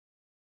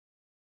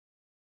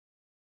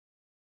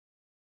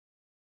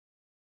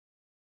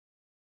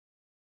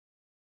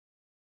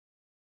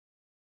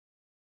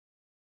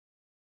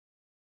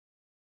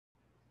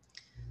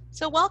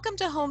So welcome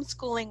to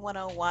Homeschooling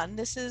 101.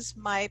 This is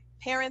my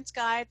parents'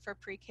 guide for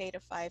pre-K to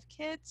 5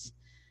 kids,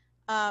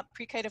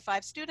 pre-K to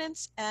 5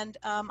 students, and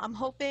I'm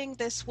hoping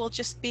this will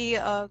just be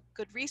a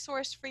good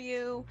resource for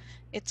you.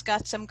 It's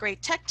got some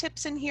great tech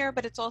tips in here,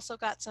 but it's also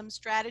got some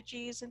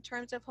strategies in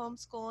terms of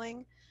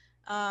homeschooling.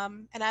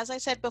 And as I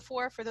said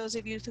before, for those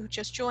of you who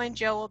just joined,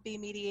 Joe will be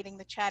mediating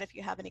the chat. If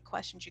you have any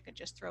questions, you can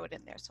just throw it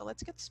in there. So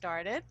let's get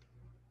started.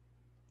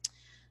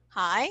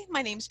 Hi,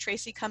 my name is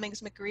Tracy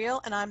Cummings McGreal,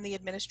 and I'm the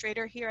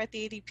administrator here at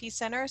the ADP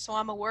Center. So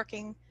I'm a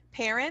working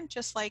parent,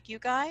 just like you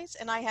guys,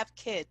 and I have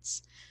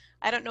kids.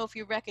 I don't know if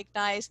you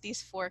recognize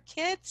these 4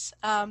 kids.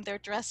 They're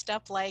dressed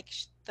up like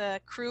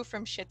the crew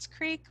from Schitt's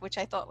Creek, which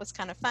I thought was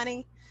kind of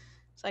funny.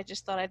 So I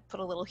just thought I'd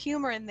put a little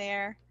humor in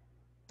there.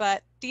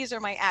 But these are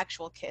my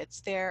actual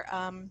kids. They're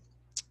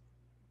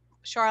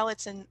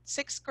Charlotte's in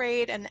 6th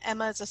grade and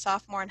Emma's a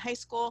sophomore in high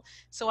school.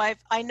 So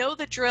I know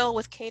the drill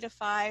with K to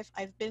 5.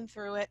 I've been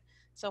through it.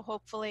 So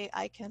hopefully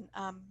I can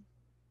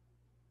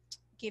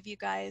give you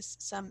guys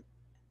some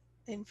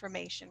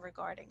information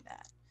regarding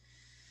that.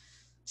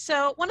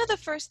 So one of the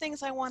first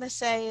things I want to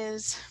say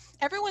is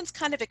everyone's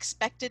kind of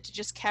expected to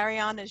just carry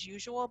on as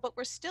usual, but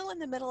we're still in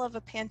the middle of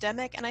a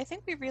pandemic, and I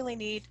think we really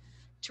need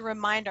to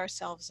remind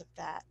ourselves of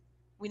that.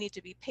 We need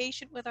to be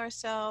patient with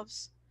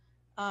ourselves.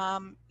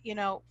 You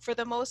know, for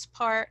the most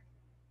part,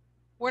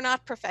 we're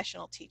not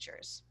professional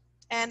teachers,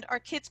 and our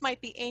kids might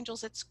be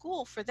angels at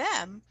school for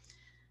them.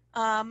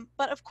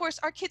 But of course,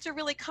 our kids are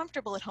really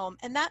comfortable at home,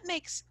 and that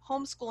makes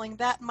homeschooling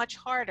that much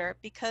harder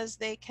because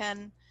they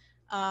can,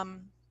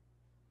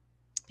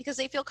 because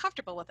they feel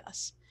comfortable with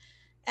us.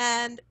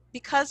 And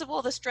because of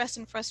all the stress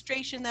and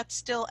frustration that's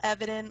still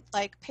evident,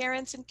 like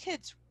parents and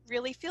kids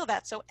really feel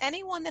that. So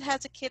anyone that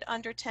has a kid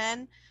under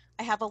 10,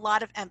 I have a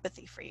lot of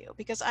empathy for you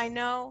because I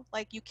know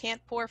like you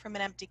can't pour from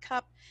an empty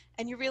cup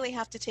and you really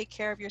have to take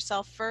care of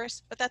yourself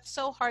first, but that's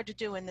so hard to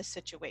do in this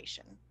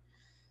situation.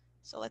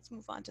 So let's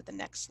move on to the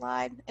next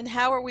slide. And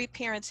how are we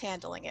parents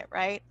handling it,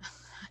 right?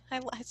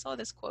 I saw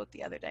this quote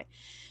the other day.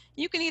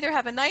 You can either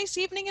have a nice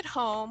evening at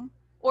home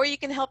or you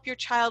can help your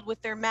child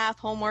with their math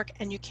homework,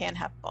 and you can't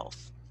have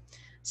both.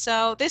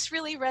 So this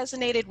really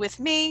resonated with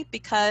me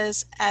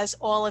because, as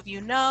all of you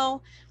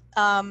know,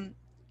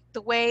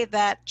 the way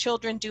that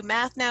children do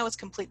math now is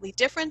completely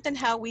different than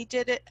how we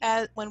did it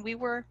when we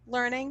were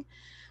learning.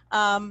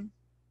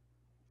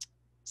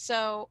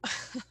 So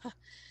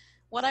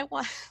what I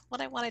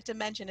wanted to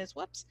mention is,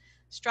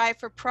 strive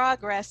for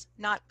progress,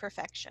 not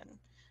perfection.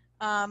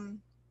 The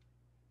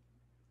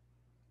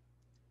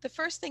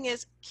first thing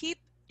is keep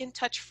in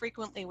touch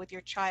frequently with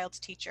your child's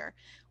teacher.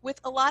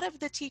 With a lot of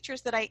the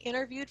teachers that I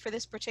interviewed for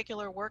this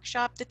particular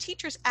workshop, the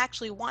teachers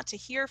actually want to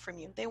hear from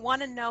you. They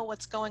want to know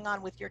what's going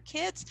on with your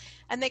kids,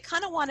 and they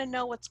kind of want to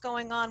know what's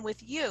going on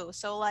with you.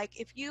 So like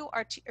if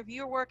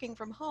you're working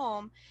from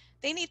home,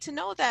 they need to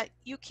know that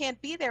you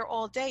can't be there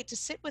all day to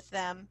sit with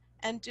them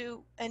and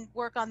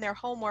work on their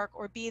homework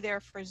or be there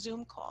for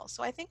Zoom calls.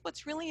 So I think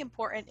what's really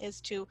important is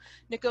to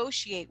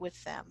negotiate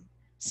with them.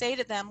 Say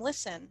to them,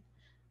 listen,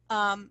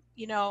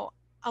 you know,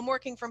 I'm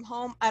working from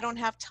home. I don't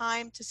have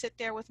time to sit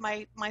there with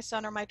my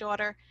son or my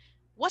daughter.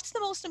 What's the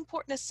most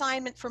important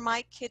assignment for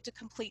my kid to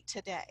complete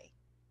today?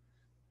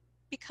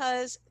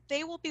 Because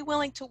they will be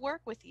willing to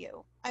work with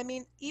you. I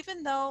mean,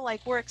 even though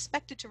like we're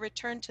expected to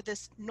return to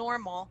this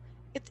normal,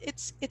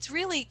 it's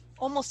really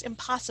almost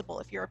impossible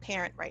if you're a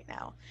parent right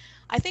now.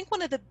 I think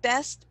one of the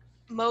best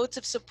modes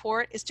of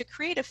support is to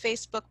create a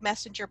Facebook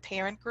Messenger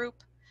parent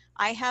group.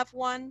 I have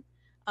one.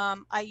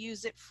 I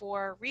use it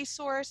for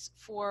resource,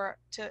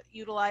 to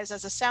utilize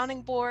as a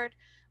sounding board,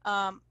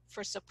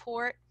 for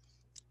support.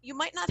 You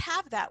might not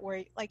have that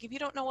where, like, if you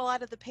don't know a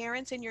lot of the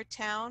parents in your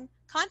town,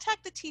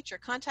 contact the teacher,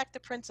 contact the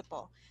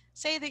principal.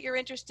 Say that you're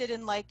interested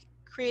in like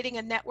creating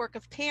a network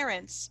of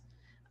parents,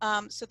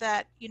 so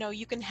that, you know,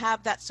 you can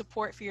have that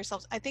support for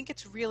yourselves. I think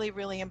it's really,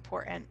 really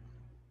important.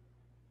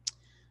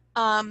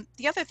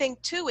 The other thing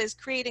too is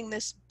creating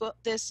this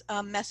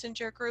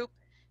messenger group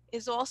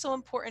is also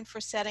important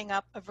for setting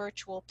up a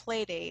virtual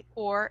play date,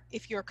 or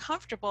if you're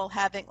comfortable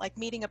having like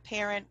meeting a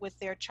parent with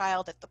their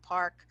child at the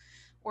park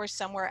or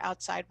somewhere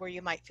outside where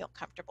you might feel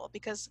comfortable,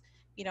 because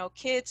you know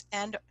kids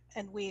and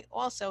we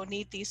also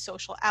need these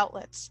social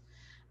outlets,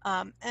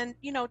 and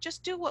you know,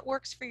 just do what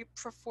works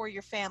for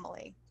your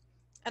family.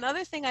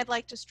 Another thing I'd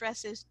like to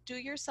stress is do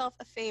yourself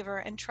a favor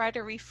and try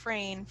to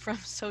refrain from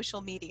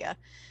social media.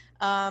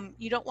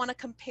 You don't want to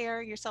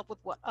compare yourself with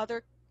what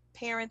other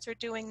parents are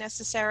doing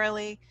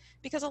necessarily,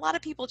 because a lot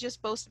of people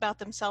just boast about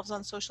themselves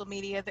on social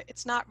media.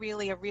 It's not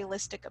really a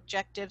realistic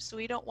objective, so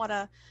we don't want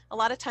to, a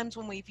lot of times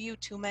when we view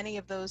too many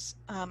of those,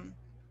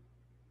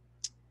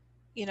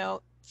 you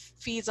know,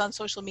 feeds on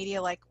social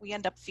media, like we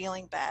end up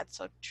feeling bad.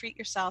 So treat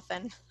yourself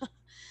and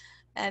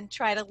and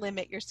try to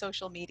limit your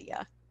social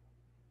media.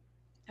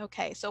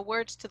 Okay, so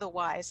words to the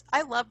wise.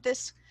 I love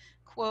this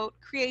quote: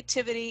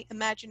 creativity,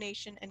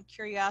 imagination, and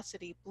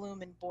curiosity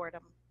bloom in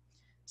boredom.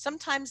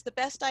 Sometimes the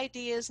best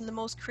ideas and the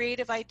most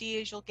creative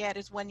ideas you'll get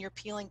is when you're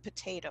peeling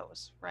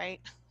potatoes,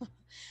 right?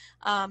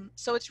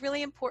 So it's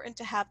really important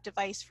to have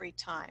device-free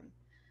time.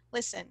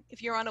 listen,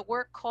 if you're on a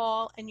work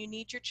call and you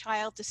need your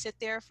child to sit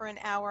there for an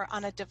hour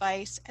on a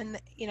device, and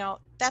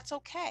that's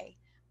okay.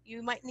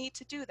 You might need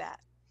to do that.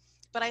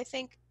 But I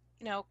think,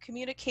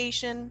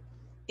 communication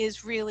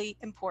is really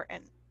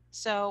important.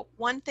 So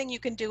one thing you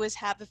can do is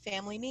have a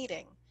family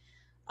meeting.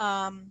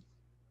 Um,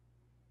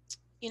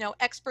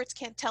 Experts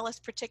can't tell us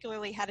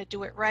particularly how to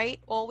do it right.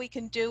 All we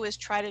can do is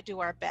try to do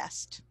our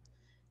best.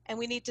 And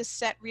we need to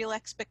set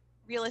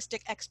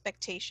realistic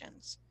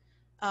expectations.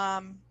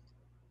 Um,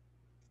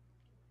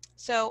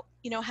 So,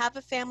 have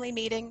a family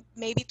meeting,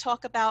 maybe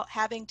talk about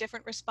having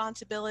different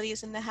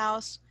responsibilities in the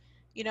house.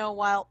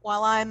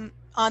 While I'm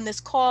on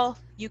this call,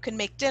 you can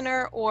make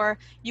dinner, or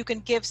you can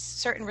give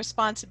certain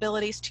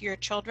responsibilities to your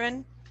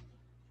children.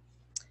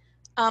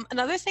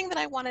 Another thing that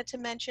I wanted to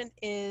mention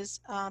is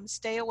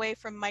stay away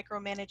from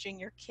micromanaging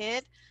your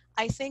kid.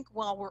 I think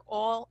while we're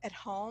all at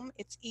home,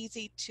 it's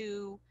easy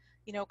to,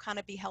 kind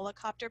of be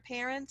helicopter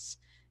parents.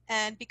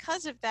 And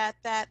because of that,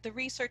 the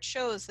research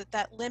shows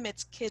that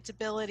limits kids'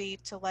 ability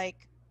to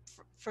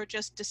for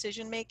just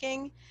decision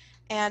making.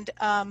 And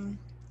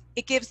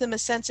it gives them a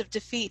sense of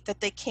defeat that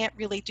they can't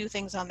really do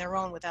things on their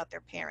own without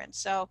their parents.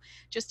 So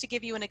just to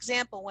give you an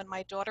example, when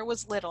my daughter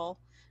was little,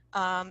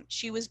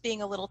 she was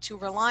being a little too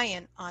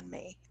reliant on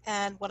me.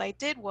 And what I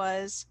did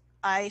was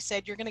I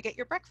said, you're going to get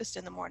your breakfast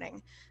in the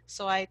morning.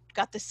 So I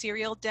got the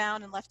cereal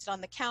down and left it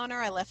on the counter.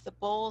 I left the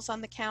bowls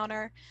on the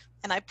counter,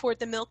 and I poured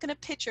the milk in a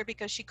pitcher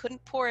because she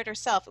couldn't pour it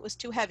herself. It was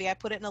too heavy. I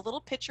put it in a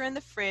little pitcher in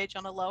the fridge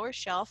on a lower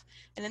shelf,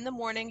 and in the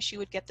morning she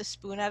would get the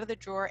spoon out of the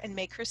drawer and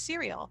make her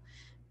cereal.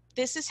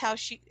 This is how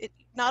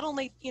not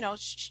only,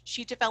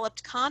 she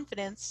developed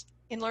confidence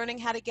in learning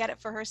how to get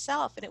it for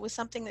herself, and it was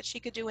something that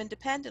she could do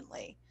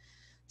independently.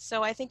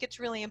 So I think it's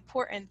really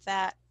important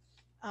that,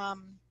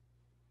 um,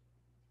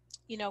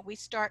 we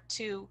start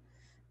to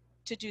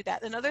do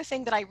that. Another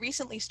thing that I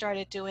recently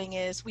started doing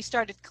is we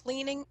started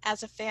cleaning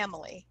as a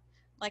family.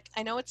 Like,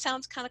 I know it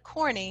sounds kind of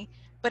corny,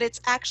 but it's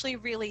actually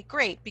really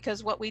great,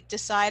 because what we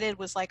decided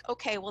was like,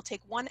 okay, we'll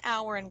take 1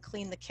 hour and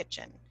clean the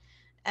kitchen.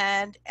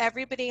 And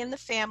everybody in the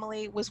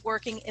family was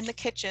working in the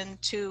kitchen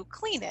to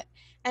clean it.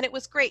 And it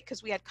was great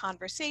because we had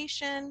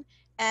conversation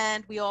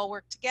and we all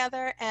worked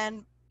together.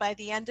 And by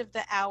the end of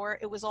the hour,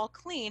 it was all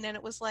clean, and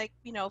it was like,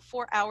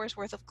 4 hours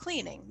worth of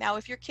cleaning. Now,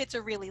 if your kids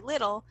are really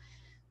little,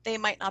 they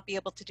might not be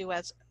able to do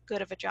as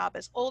good of a job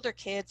as older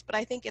kids, but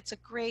I think it's a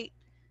great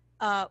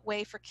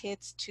way for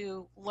kids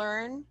to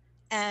learn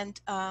and,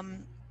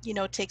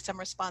 take some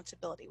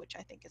responsibility, which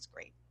I think is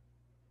great.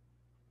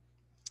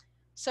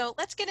 So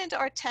let's get into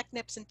our tech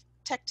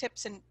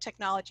tips and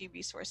technology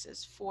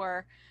resources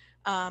for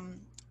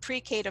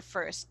pre-K to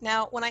first.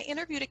 Now, when I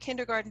interviewed a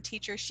kindergarten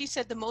teacher, she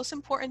said the most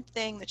important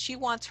thing that she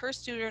wants her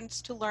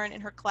students to learn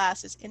in her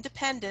class is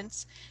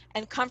independence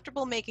and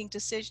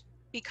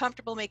be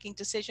comfortable making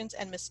decisions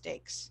and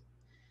mistakes.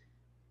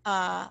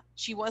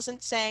 She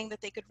wasn't saying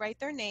that they could write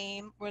their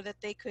name or that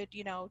they could,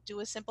 do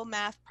a simple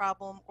math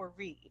problem or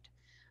read.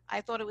 I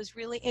thought it was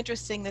really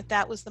interesting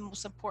that was the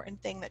most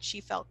important thing that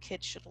she felt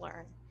kids should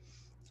learn.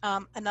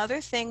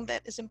 Another thing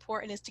that is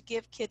important is to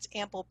give kids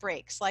ample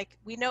breaks. Like,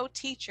 we know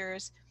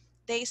teachers,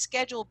 they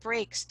schedule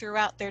breaks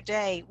throughout their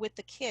day with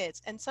the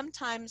kids. And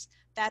sometimes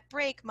that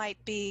break might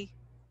be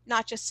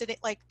not just sitting,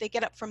 like they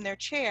get up from their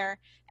chair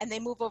and they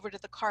move over to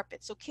the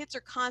carpet. So kids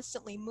are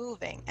constantly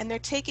moving, and they're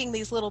taking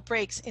these little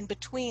breaks in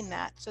between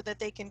that so that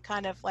they can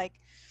kind of like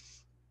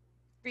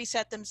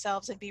reset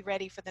themselves and be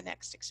ready for the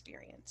next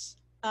experience.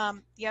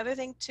 The other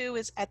thing too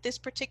is, at this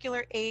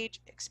particular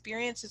age,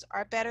 experiences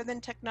are better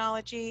than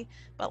technology,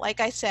 but like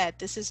I said,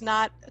 this is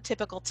not a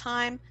typical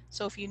time.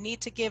 So if you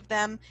need to give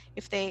them,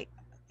 if they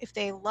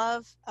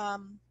love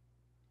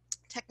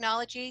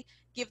technology,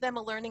 give them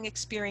a learning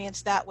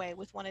experience that way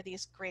with one of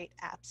these great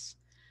apps.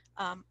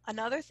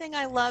 Another thing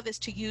I love is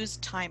to use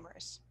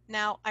timers.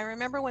 Now, I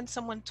remember when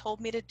someone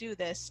told me to do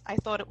this, I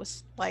thought it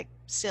was like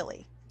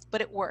silly, but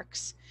it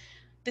works.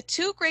 The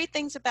two great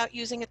things about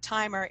using a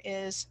timer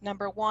is,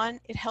 number one,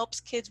 it helps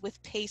kids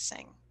with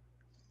pacing.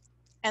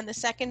 And the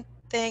second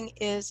thing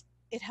is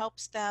it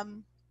helps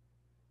them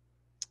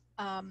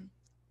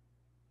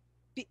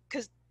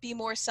be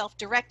more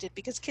self-directed,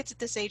 because kids at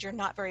this age are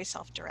not very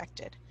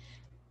self-directed.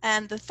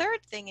 And the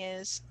third thing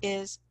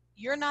is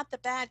you're not the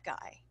bad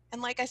guy.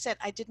 And like I said,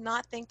 I did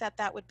not think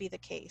that would be the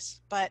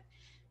case, but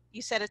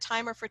you set a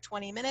timer for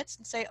 20 minutes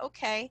and say,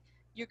 okay,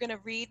 you're going to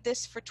read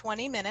this for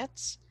 20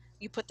 minutes.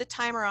 You put the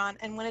timer on,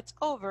 and when it's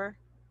over,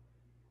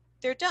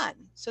 they're done.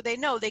 So they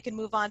know they can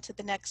move on to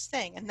the next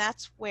thing. And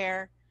that's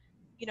where,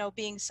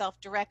 being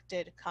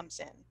self-directed comes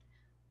in.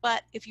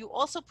 But if you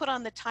also put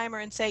on the timer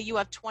and say you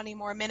have 20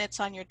 more minutes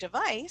on your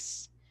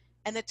device,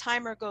 and the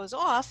timer goes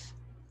off,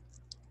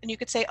 and you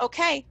could say,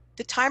 okay,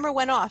 the timer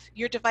went off,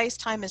 your device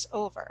time is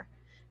over.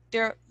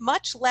 They're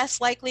much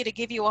less likely to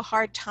give you a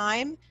hard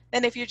time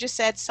than if you just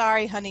said,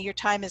 sorry, honey, your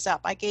time is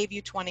up. I gave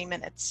you 20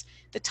 minutes.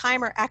 The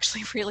timer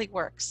actually really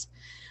works.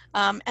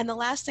 And the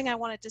last thing I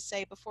wanted to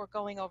say before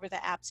going over the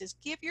apps is,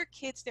 give your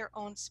kids their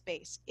own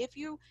space. If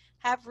you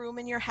have room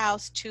in your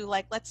house to,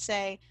 like, let's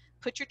say,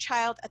 put your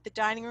child at the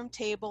dining room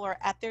table or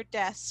at their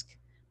desk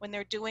when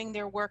they're doing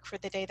their work for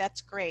the day.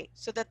 That's great,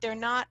 so that they're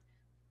not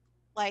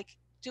like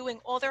doing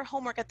all their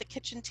homework at the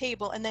kitchen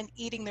table and then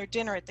eating their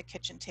dinner at the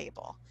kitchen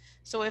table.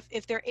 So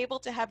if they're able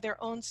to have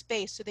their own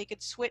space so they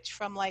could switch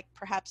from like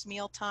perhaps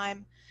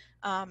mealtime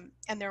and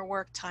their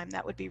work time,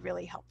 that would be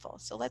really helpful.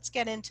 So let's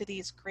get into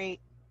these great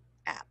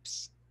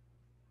apps.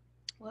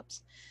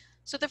 Whoops.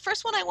 So the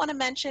first one I want to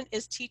mention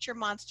is Teacher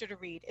Monster to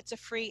Read. It's a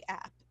free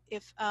app.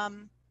 If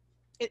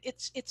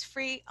it's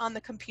free on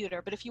the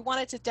computer, but if you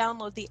wanted to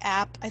download the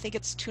app, I think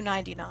it's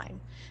 $2.99.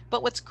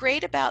 But what's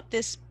great about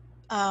this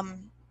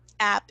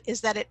app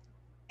is that it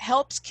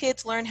helps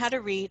kids learn how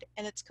to read,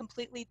 and it's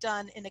completely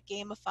done in a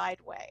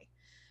gamified way.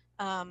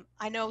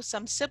 I know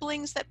some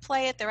siblings that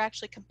play it. They're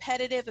actually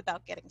competitive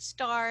about getting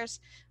stars,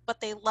 but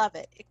they love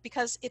it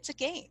because it's a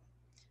game.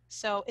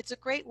 So it's a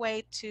great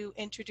way to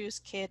introduce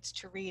kids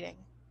to reading.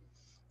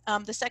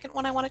 The second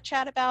one I want to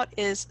chat about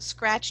is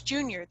Scratch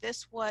Junior.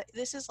 This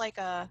is like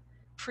a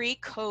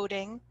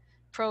pre-coding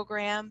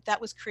program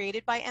that was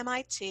created by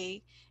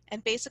MIT,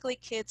 and basically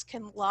kids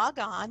can log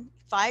on,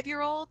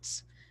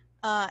 5-year-olds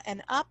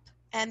and up,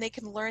 and they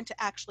can learn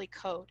to actually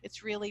code.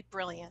 It's really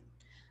brilliant.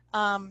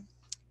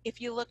 If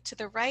you look to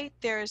the right,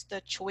 there's the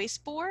choice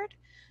board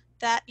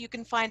that you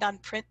can find on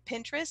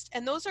Pinterest,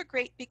 and those are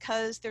great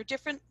because they're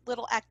different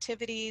little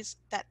activities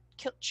that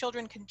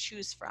children can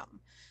choose from.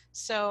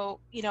 So,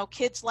 you know,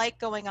 kids like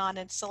going on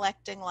and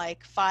selecting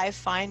like find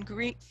 5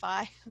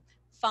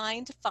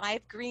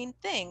 green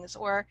things,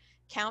 or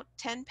count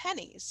 10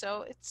 pennies.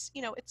 So it's,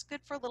 you know, it's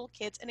good for little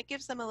kids, and it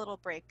gives them a little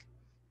break.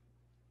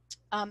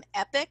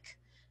 Epic,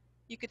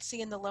 you could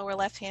see in the lower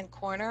left-hand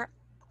corner,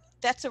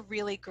 that's a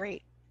really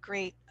great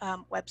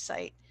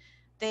website.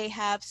 They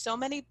have so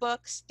many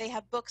books. They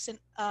have books in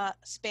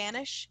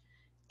Spanish,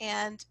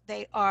 and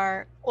they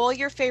are all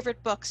your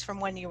favorite books from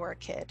when you were a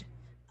kid,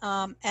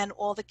 and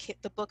all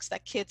the books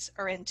that kids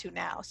are into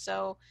now.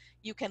 So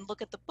you can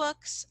look at the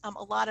books.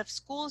 A lot of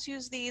schools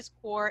use these,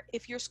 or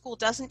if your school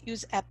doesn't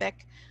use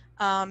Epic,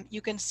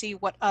 you can see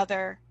what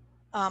other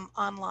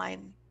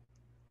online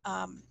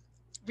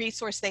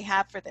resource they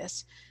have for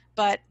this.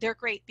 But they're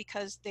great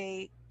because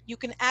you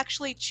can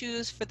actually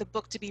choose for the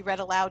book to be read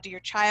aloud to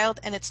your child,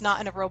 and it's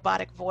not in a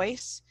robotic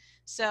voice.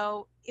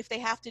 So if they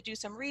have to do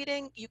some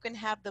reading, you can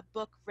have the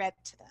book read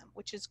to them,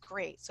 which is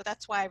great. So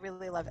that's why I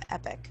really love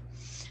Epic.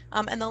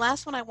 And the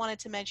last one I wanted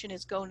to mention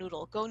is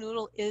GoNoodle.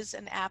 GoNoodle is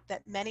an app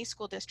that many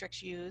school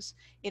districts use.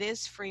 It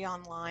is free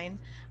online.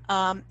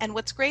 And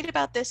what's great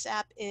about this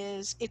app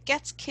is it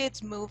gets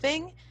kids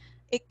moving.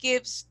 It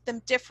gives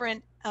them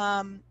different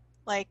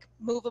like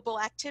movable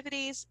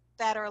activities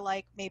that are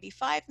like maybe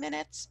 5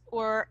 minutes,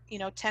 or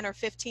 10 or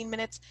 15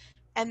 minutes,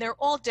 and they're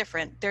all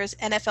different. There's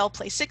NFL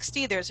Play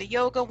 60, there's a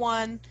yoga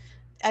one,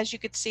 as you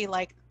could see,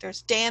 like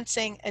there's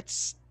dancing.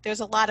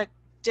 There's a lot of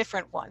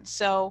different ones,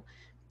 so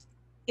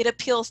it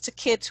appeals to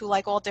kids who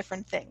like all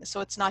different things, so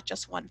it's not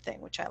just one thing,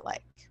 which I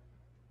like.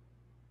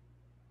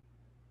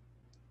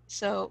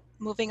 So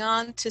moving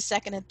on to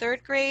 2nd and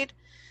 3rd grade,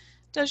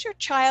 does your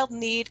child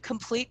need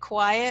complete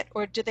quiet,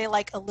 or do they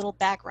like a little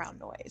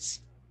background noise?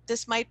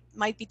 This might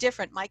be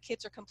different. My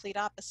kids are complete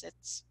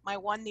opposites. My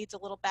one needs a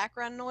little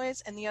background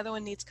noise, and the other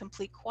one needs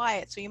complete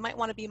quiet. So you might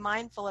want to be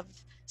mindful of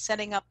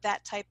setting up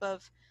that type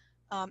of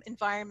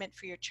environment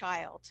for your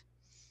child.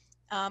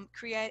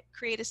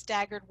 Create a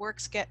staggered work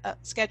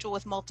schedule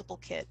with multiple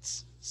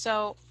kids.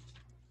 So,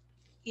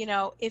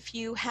 if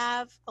you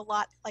have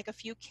a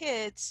few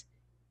kids,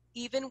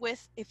 even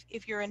with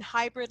if you're in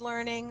hybrid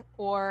learning,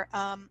 or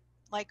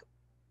like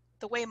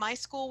the way my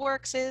school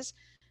works is,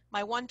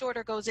 my one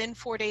daughter goes in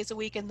 4 days a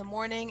week in the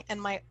morning, and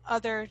my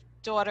other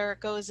daughter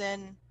goes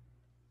in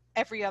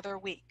every other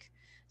week.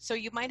 So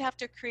you might have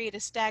to create a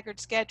staggered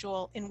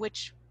schedule in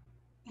which,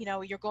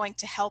 you're going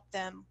to help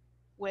them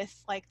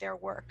with like their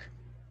work.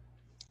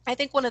 I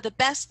think one of the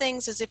best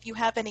things is if you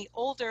have any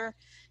older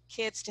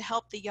kids to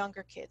help the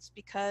younger kids,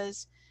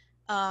 because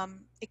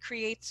it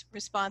creates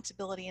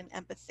responsibility and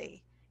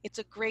empathy. It's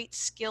a great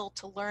skill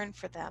to learn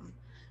for them.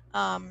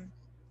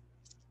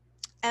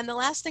 And the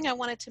last thing I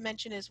wanted to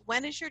mention is,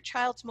 when is your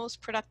child's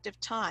most productive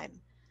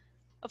time?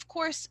 Of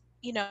course,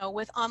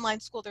 with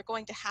online school, they're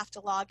going to have to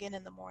log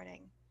in the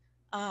morning.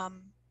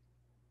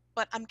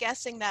 But I'm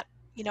guessing that,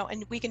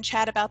 and we can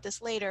chat about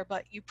this later,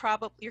 but your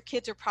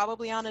kids are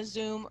probably on a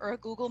Zoom or a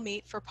Google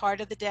Meet for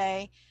part of the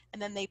day, and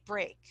then they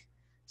break.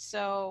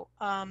 So,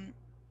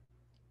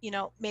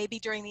 maybe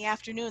during the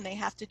afternoon they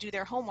have to do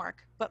their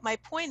homework. But my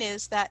point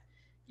is that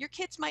your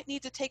kids might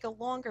need to take a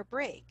longer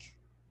break,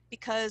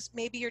 because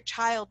maybe your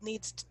child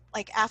needs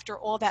like after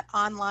all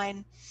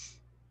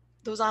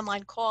those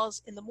online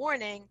calls in the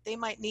morning, they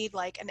might need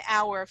like an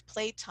hour of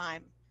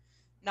playtime,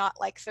 not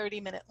like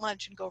 30-minute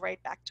lunch and go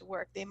right back to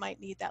work. They might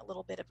need that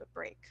little bit of a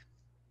break.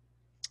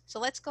 So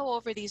let's go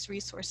over these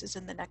resources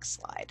in the next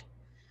slide.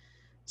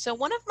 So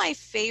one of my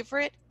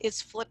favorite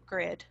is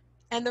Flipgrid.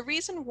 And the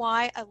reason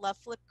why I love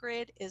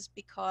Flipgrid is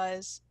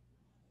because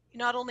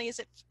not only is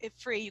it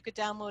free, you could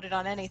download it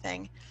on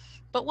anything,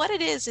 but what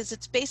it is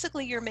it's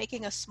basically you're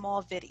making a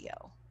small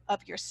video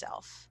of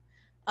yourself.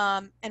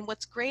 And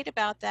what's great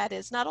about that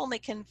is not only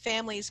can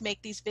families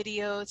make these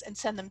videos and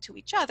send them to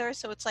each other,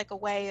 so it's like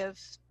a way of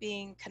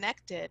being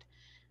connected,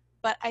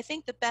 but I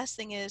think the best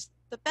thing is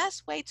the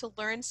best way to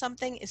learn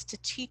something is to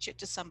teach it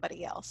to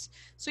somebody else.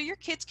 So your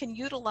kids can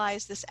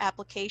utilize this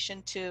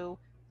application to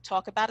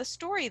talk about a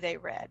story they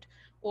read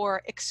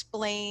or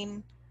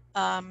explain,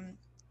 um,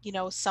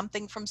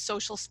 something from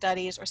social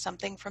studies or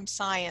something from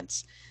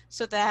science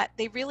so that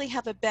they really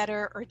have a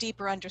better or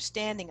deeper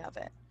understanding of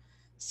it.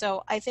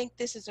 So I think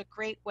this is um,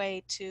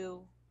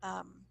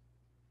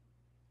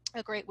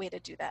 a great way to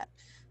do that.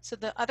 So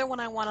the other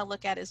one I want to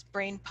look at is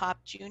Brain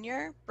Pop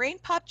Junior. Brain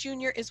Pop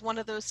Junior is one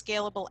of those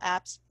scalable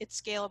apps. It's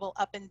scalable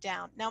up and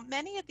down. Now,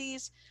 many of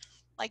these,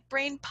 like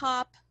Brain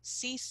Pop,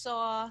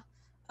 Seesaw,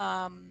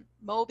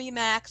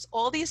 MobiMax,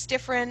 all these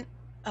different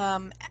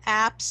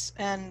apps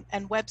and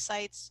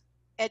websites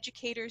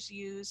educators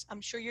use.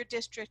 I'm sure your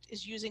district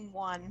is using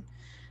one.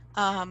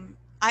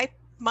 I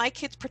My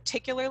kids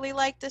particularly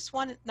like this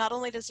one. Not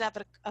only does it have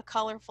a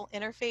colorful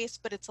interface,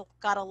 but it's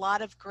got a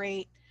lot of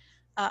great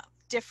uh,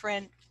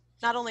 different,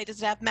 not only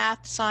does it have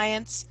math,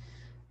 science,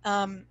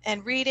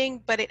 and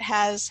reading, but it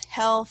has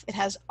health, it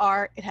has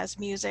art, it has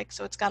music.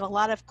 So it's got a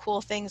lot of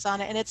cool things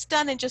on it, and it's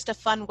done in just a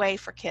fun way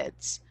for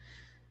kids.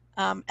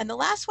 And the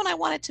last one I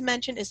wanted to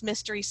mention is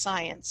Mystery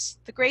Science.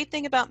 The great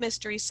thing about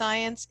Mystery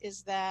Science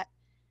is that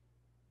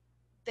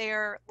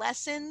they're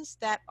lessons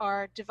that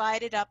are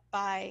divided up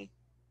by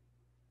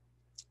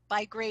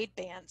grade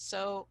bands.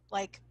 So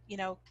like,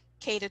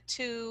 K to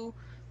 2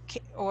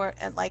 or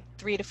like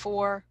 3 to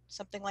 4,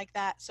 something like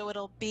that. So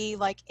it'll be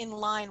like in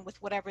line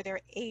with whatever their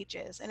age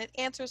is. And it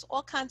answers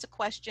all kinds of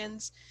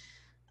questions,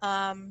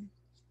 um,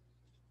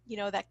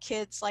 that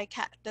kids like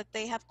that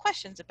they have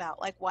questions about,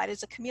 like why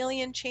does a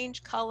chameleon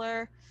change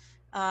color?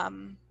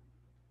 Um,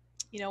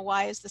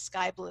 why is the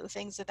sky blue?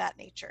 Things of that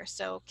nature.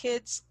 So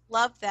kids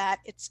love that.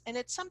 It's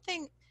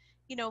something,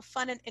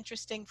 fun and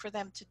interesting for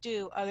them to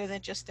do other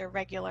than just their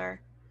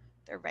regular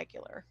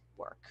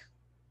work.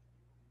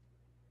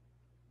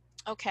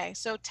 Okay,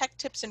 so tech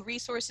tips and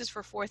resources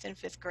for fourth and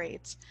fifth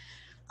grades.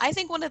 I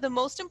think one of the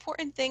most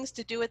important things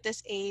to do at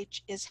this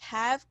age is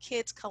have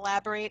kids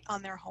collaborate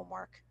on their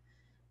homework.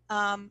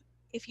 Um,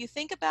 if you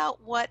think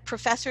about what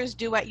professors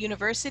do at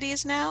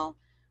universities now,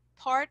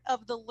 part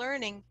of the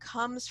learning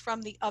comes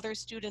from the other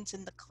students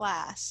in the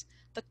class.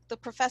 The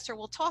professor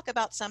will talk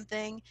about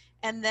something,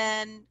 and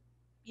then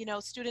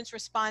students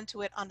respond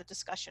to it on a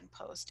discussion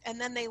post,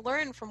 and then they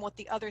learn from what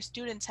the other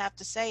students have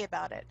to say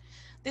about it.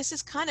 This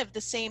is kind of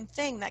the same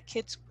thing that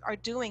kids are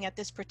doing at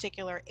this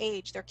particular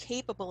age. They're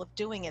capable of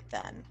doing it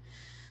then.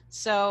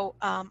 So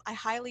I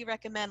highly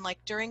recommend,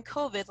 like during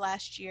COVID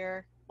last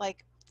year,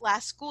 like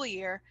last school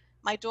year,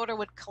 my daughter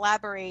would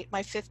collaborate,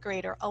 my fifth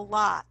grader, a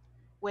lot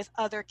with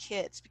other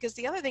kids. Because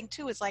the other thing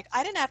too is, like,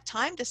 I didn't have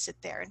time to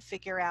sit there and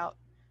figure out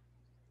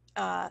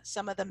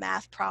some of the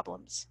math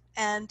problems.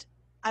 And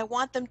I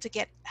want them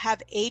to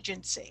have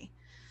agency.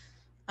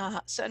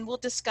 And we'll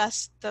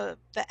discuss the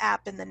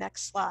app in the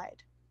next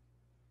slide.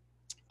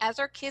 As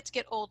our kids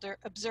get older,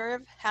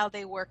 observe how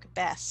they work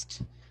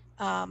best.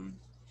 Um,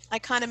 I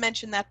kind of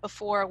mentioned that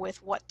before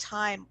with what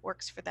time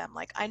works for them.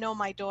 Like, I know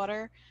my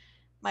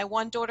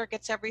one daughter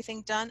gets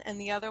everything done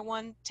and the other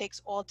one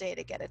takes all day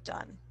to get it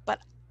done. But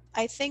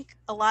I think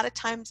a lot of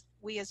times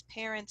we as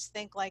parents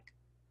think like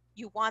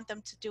you want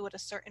them to do it a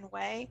certain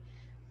way,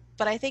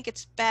 but I think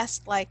it's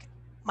best, like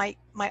my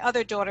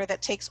other daughter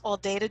that takes all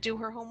day to do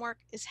her homework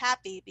is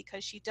happy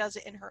because she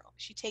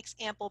takes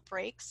ample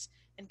breaks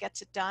and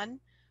gets it done,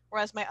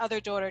 whereas my other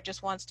daughter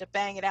just wants to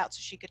bang it out so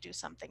she could do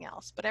something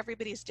else. But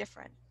everybody's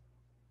different.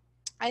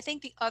 I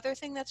think the other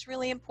thing that's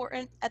really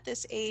important at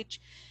this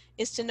age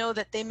is to know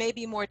that they may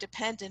be more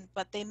dependent,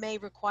 but they may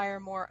require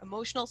more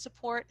emotional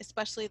support,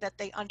 especially that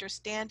they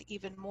understand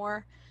even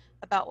more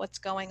about what's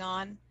going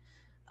on,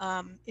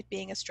 it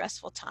being a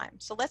stressful time.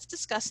 So let's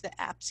discuss the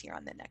apps here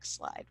on the next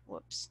slide.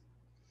 Whoops.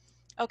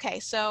 Okay,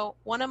 so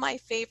one of my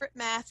favorite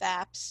math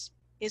apps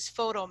is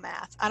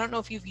PhotoMath. I don't know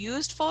if you've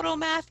used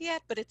PhotoMath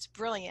yet, but it's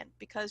brilliant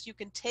because you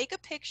can take a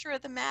picture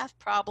of the math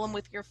problem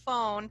with your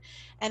phone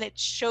and it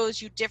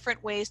shows you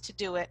different ways to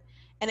do it.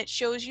 And it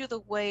shows you the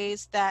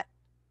ways that,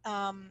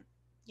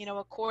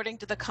 according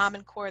to the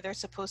Common Core, they're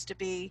supposed to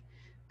be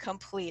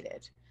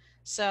completed.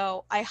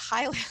 So I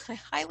highly, I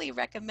highly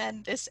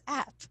recommend this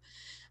app,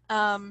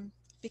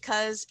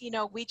 because,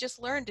 we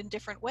just learned in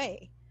different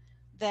way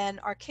than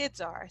our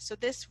kids are. So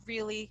this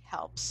really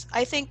helps.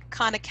 I think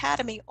Khan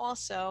Academy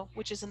also,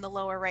 which is in the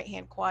lower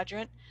right-hand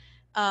quadrant,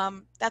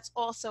 that's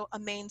also a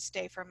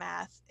mainstay for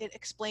math. It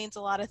explains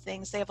a lot of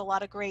things. They have a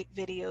lot of great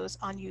videos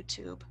on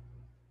YouTube.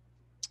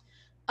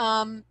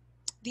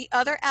 The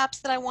other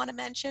apps that I want to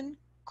mention,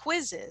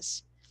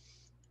 quizzes.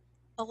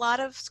 A lot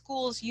of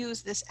schools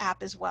use this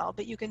app as well,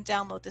 but you can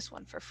download this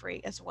one for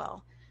free as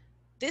well.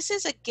 This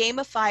is a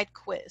gamified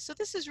quiz. So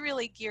this is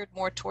really geared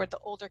more toward the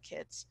older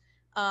kids.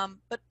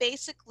 But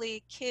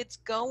basically, kids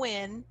go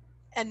in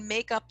and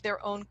make up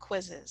their own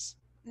quizzes.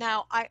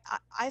 Now,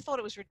 I thought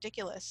it was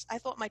ridiculous. I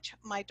thought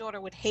my daughter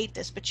would hate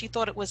this, but she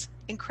thought it was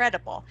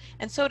incredible.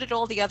 And so did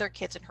all the other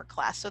kids in her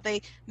class. So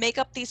they make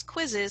up these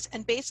quizzes,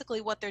 and basically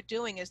what they're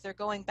doing is they're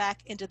going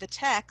back into the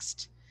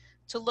text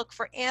to look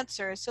for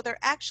answers. So they're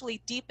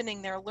actually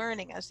deepening their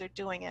learning as they're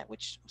doing it,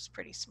 which was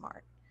pretty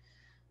smart.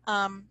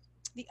 Um,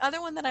 the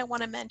other one that I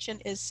want to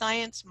mention is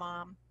Science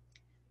Mom.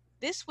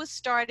 This was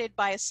started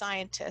by a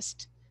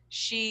scientist.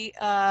 She,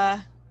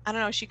 I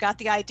don't know, she got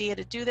the idea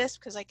to do this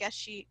because I guess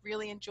she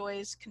really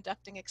enjoys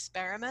conducting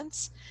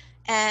experiments.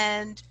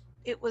 And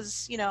it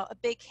was, you know, a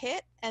big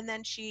hit. And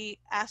then she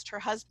asked her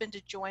husband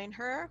to join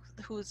her,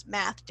 who's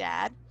math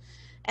dad.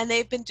 And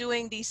they've been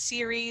doing these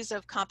series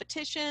of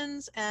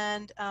competitions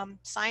and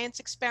science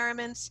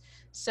experiments.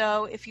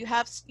 So if you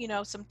have, you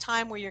know, some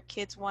time where your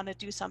kids want to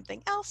do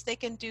something else, they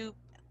can do,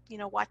 you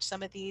know, watch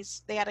some of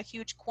these. They had a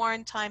huge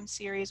quarantine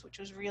series, which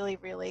was really,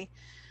 really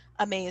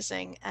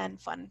amazing and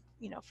fun,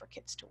 you know, for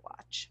kids to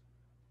watch.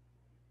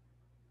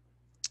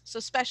 So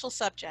special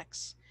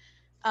subjects.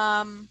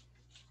 Um,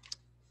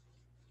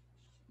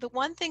 the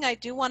one thing I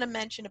do want to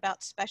mention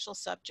about special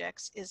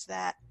subjects is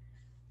that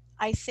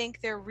I think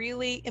they're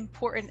really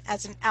important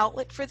as an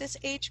outlet for this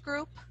age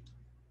group.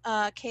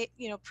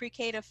 You know,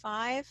 pre-K to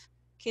 5,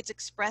 kids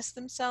express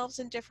themselves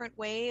in different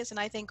ways, and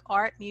I think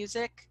art,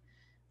 music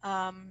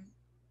um,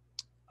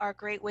 are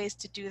great ways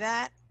to do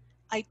that.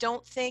 I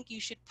don't think you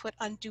should put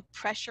undue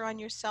pressure on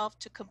yourself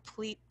to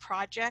complete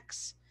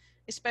projects,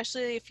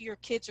 especially if your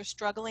kids are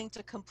struggling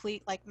to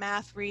complete like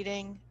math,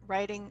 reading,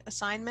 writing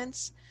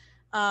assignments.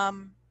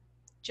 Um,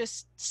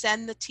 just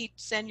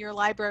send your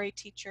library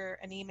teacher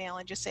an email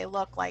and just say,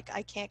 look, like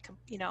I can't,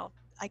 you know,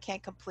 I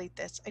can't complete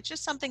this. It's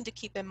just something to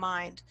keep in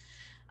mind,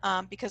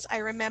 because I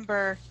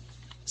remember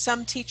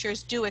some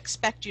teachers do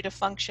expect you to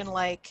function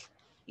like,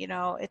 you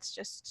know, it's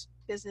just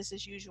business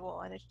as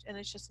usual, and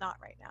it's just not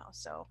right now.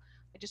 So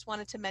I just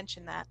wanted to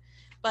mention that.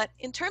 But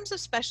in terms of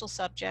special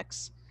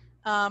subjects,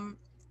 um,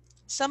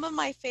 some of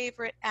my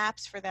favorite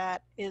apps for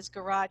that is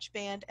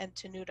GarageBand and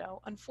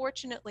Tenuto.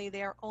 Unfortunately,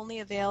 they are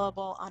only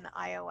available on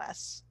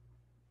iOS.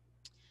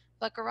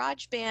 But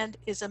GarageBand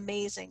is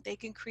amazing. They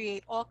can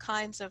create all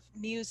kinds of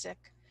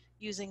music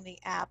using the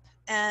app.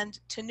 And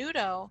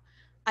Tenuto,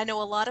 I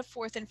know a lot of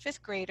fourth and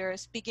fifth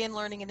graders begin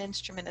learning an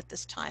instrument at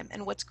this time.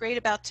 And what's great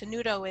about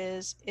Tenuto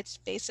is it's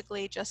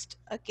basically just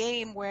a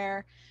game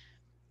where,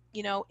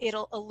 you know,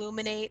 it'll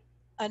illuminate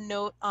a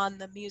note on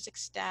the music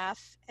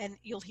staff and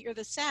you'll hear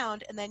the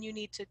sound, and then you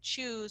need to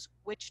choose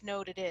which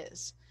note it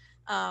is.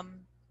 Um,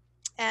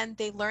 and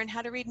they learn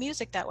how to read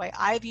music that way.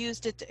 I've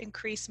used it to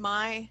increase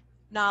my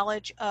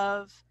knowledge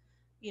of,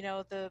 you know,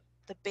 uh,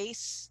 the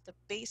bass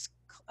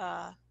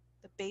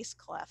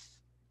clef.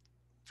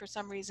 For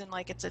some reason,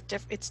 like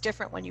it's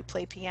different when you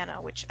play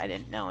piano, which I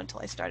didn't know until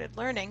I started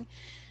learning.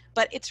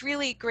 But it's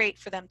really great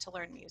for them to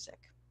learn music.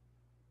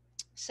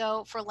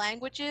 So for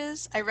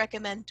languages, I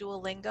recommend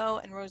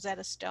Duolingo and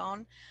Rosetta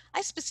Stone.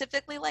 I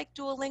specifically like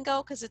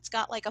Duolingo because it's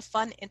got like a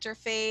fun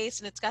interface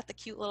and it's got the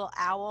cute little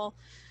owl.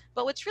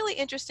 But what's really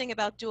interesting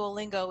about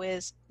Duolingo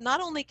is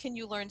not only can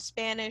you learn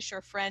Spanish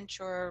or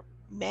French or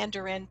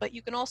Mandarin, but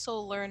you can also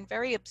learn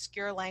very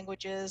obscure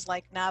languages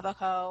like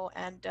Navajo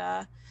and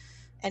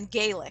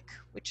Gaelic,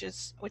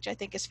 which I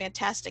think is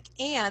fantastic.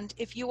 And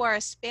if you are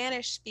a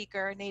Spanish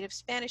speaker, native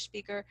Spanish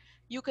speaker,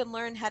 you can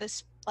learn how to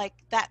like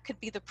that could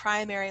be the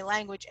primary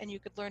language, and you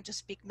could learn to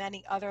speak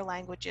many other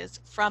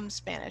languages from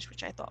Spanish,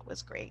 which I thought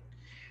was great.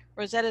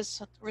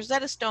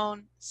 Rosetta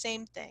Stone,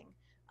 same thing.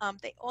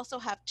 They also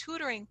have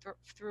tutoring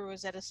through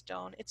Rosetta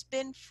Stone. It's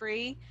been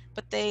free,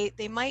 but they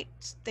might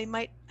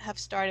have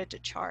started to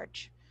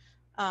charge.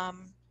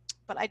 Um,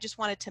 but I just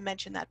wanted to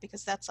mention that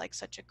because that's like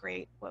such a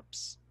great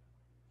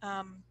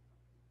um,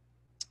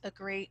 a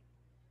great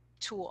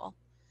tool.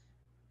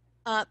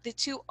 The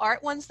two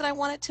art ones that I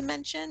wanted to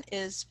mention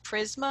is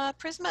Prisma.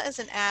 Prisma is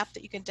an app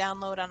that you can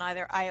download on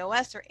either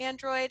iOS or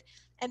Android.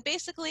 And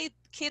basically,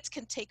 kids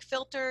can take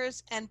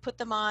filters and put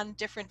them on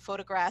different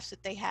photographs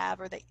that they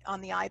have or that on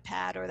the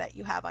iPad or that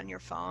you have on your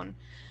phone.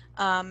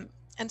 Um,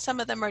 and some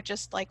of them are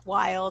just like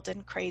wild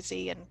and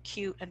crazy and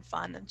cute and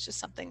fun. And it's just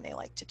something they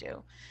like to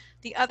do.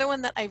 The other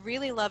one that I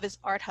really love is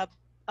Art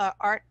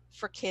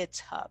for Kids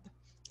Hub.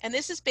 And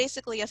this is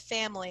basically a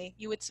family.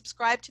 You would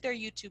subscribe to their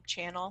YouTube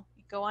channel.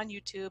 You go on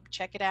YouTube,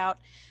 check it out.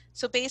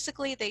 So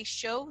basically, they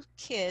show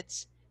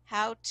kids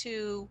how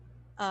to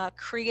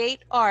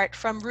create art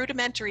from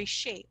rudimentary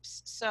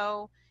shapes.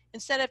 So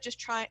instead of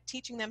just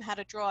teaching them how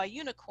to draw a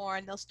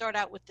unicorn, they'll start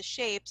out with the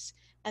shapes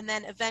and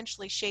then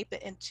eventually shape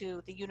it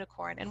into the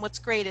unicorn. And what's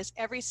great is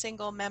every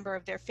single member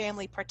of their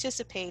family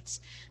participates.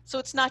 So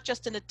it's not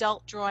just an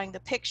adult drawing the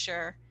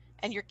picture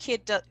and your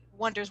kid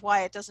wonders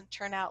why it doesn't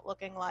turn out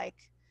looking like,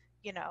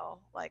 you know,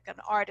 like an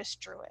artist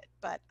drew it.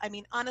 But I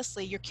mean,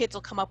 honestly, your kids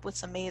will come up with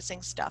some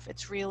amazing stuff.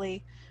 It's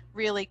really,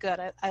 really good.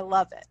 I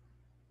love it.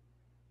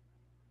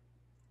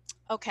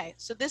 Okay,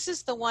 so this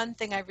is the one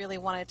thing I really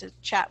wanted to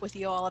chat with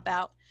you all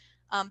about,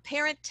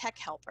 parent tech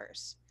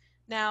helpers.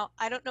 Now,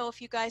 I don't know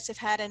if you guys have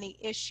had any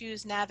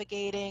issues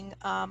navigating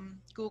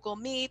Google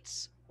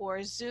Meets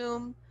or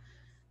Zoom.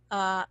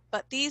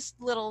 But these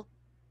little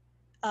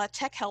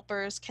tech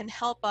helpers can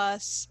help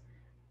us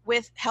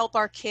help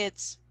our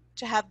kids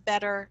to have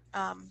better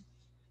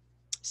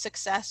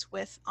success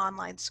with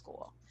online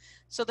school.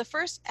 So the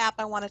first app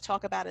I want to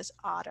talk about is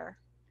Otter.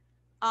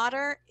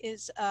 Otter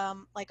is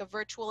like a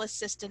virtual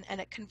assistant,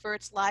 and it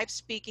converts live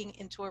speaking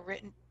into a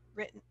written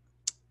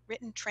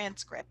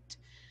transcript.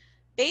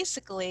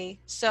 Basically,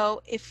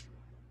 so if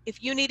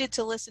you needed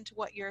to listen to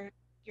what your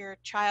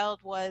child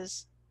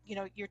was,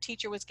 your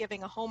teacher was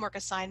giving a homework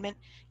assignment,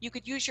 you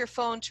could use your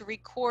phone to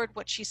record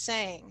what she's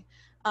saying.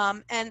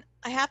 And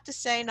I have to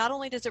say, not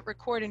only does it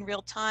record in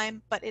real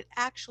time, but it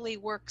actually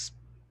works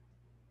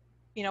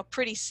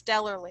pretty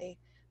stellarly.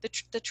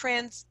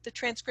 The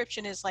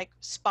transcription is like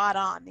spot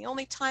on. The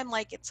only time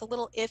like it's a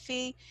little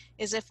iffy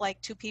is if like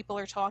two people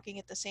are talking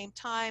at the same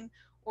time,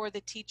 or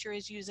the teacher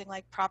is using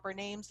like proper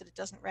names that it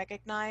doesn't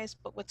recognize.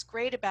 But what's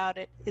great about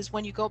it is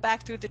when you go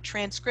back through the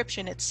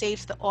transcription, it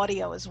saves the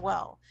audio as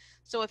well.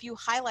 So if you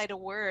highlight a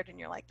word and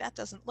you're like, that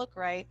doesn't look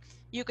right,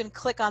 you can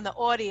click on the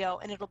audio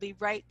and it'll be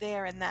right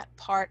there in that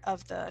part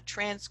of the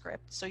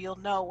transcript, so you'll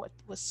know what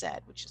was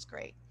said, which is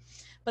great.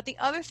 But the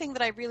other thing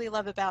that I really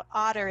love about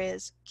Otter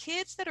is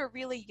kids that are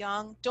really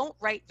young don't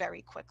write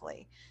very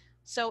quickly.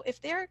 So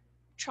if they're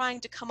trying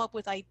to come up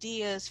with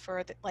ideas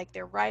for like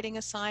their writing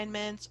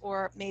assignments,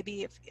 or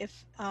maybe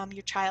if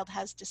your child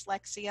has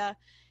dyslexia,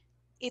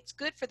 it's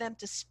good for them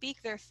to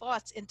speak their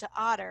thoughts into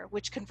Otter,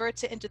 which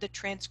converts it into the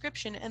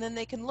transcription, and then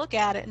they can look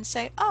at it and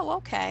say, oh,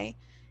 okay,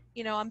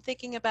 I'm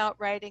thinking about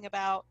writing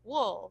about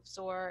wolves,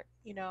 or,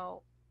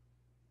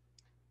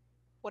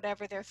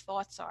 whatever their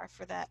thoughts are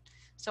for that.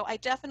 So I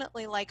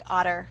definitely like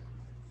Otter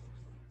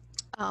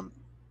um,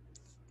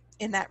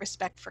 in that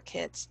respect for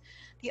kids.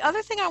 The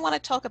other thing I want to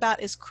talk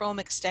about is Chrome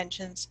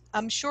extensions.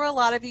 I'm sure a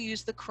lot of you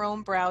use the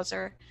Chrome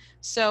browser.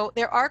 So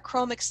there are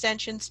Chrome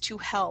extensions to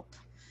help.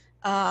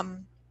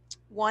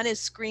 One is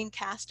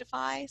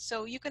Screencastify.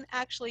 So you can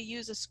actually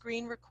use a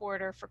screen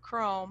recorder for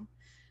Chrome,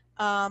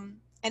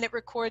 and it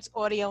records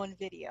audio and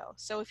video.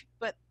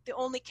 But the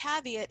only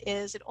caveat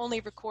is it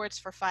only records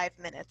for 5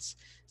 minutes.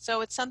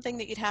 So it's something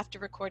that you'd have to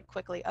record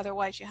quickly.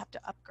 Otherwise, you have to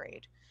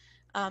upgrade.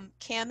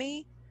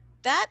 Cami,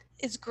 that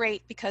is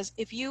great because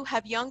if you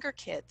have younger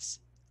kids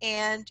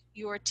and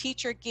your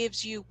teacher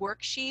gives you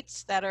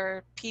worksheets that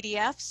are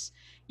PDFs,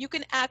 you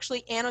can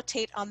actually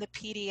annotate on the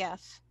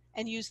PDF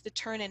and use the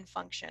turn-in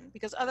function,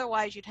 because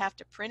otherwise you'd have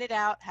to print it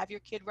out, have your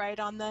kid write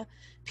on the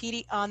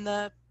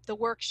the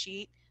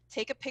worksheet,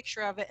 take a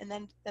picture of it, and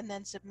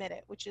then submit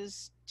it, which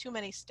is too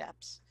many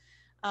steps.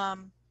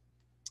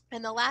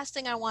 And the last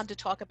thing I wanted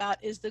to talk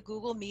about is the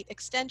Google Meet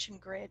extension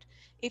grid.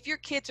 If your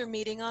kids are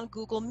meeting on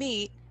Google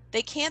Meet,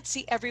 they can't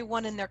see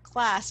everyone in their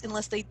class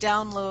unless they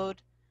download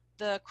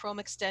the Chrome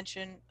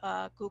extension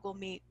Google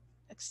Meet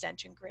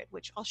extension grid,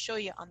 which I'll show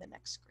you on the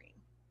next screen.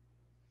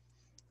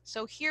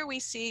 So here we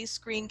see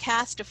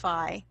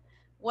Screencastify.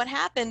 What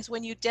happens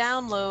when you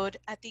download,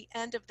 at the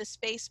end of the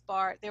space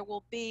bar, there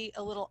will be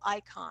a little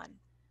icon.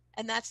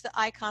 And that's the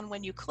icon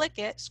when you click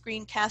it,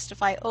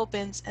 Screencastify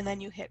opens, and then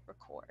you hit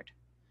record.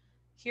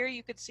 Here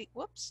you could see,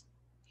 whoops,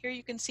 here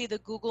you can see the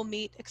Google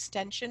Meet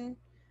extension,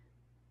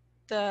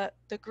 the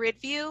grid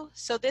view.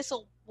 So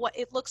what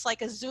it looks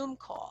like a Zoom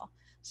call,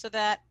 so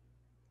that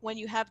when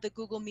you have the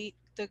Google Meet,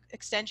 the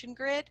extension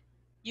grid,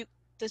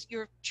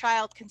 your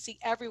child can see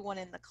everyone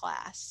in the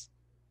class.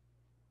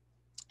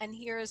 And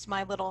here's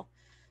my little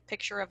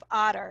picture of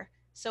Otter.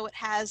 So it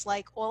has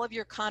like all of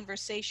your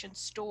conversations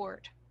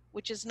stored,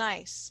 which is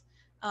nice.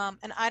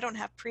 And I don't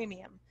have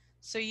premium.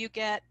 So you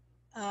get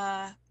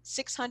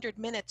 600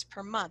 minutes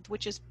per month,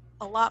 which is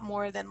a lot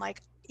more than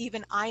like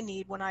even I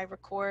need when I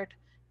record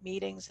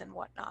meetings and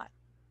whatnot.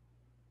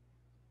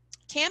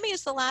 Cami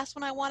is the last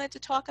one I wanted to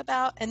talk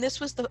about, and this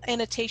was the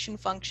annotation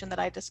function that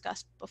I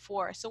discussed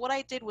before. So what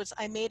I did was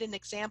I made an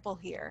example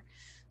here.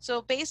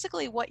 So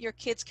basically what your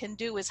kids can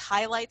do is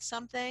highlight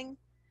something,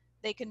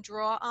 they can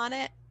draw on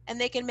it, and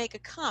they can make a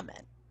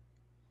comment.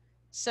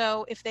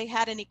 So if they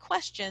had any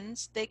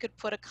questions, they could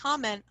put a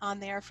comment on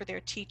there for their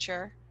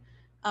teacher,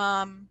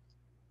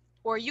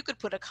 or you could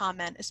put a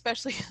comment,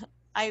 especially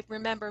I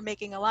remember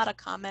making a lot of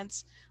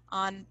comments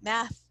on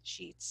math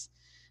sheets.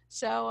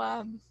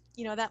 So,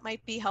 that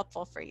might be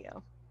helpful for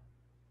you.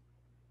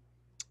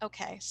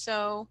 Okay,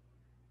 so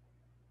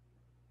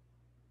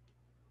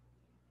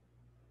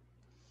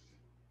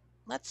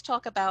let's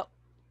talk about,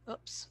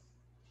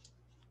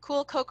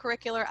 cool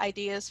co-curricular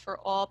ideas for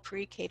all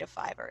pre-K to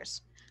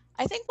 5ers.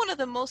 I think one of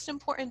the most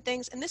important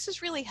things, and this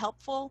is really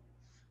helpful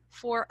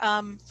for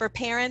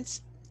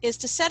parents, is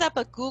to set up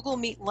a Google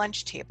Meet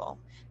lunch table.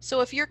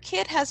 So if your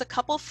kid has a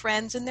couple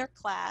friends in their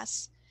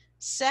class,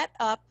 set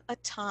up a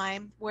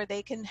time where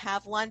they can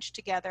have lunch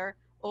together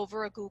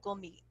over a Google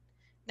Meet.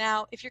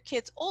 Now, if your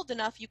kid's old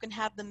enough, you can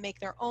have them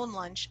make their own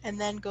lunch and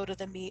then go to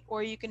the meet,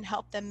 or you can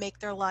help them make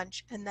their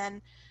lunch and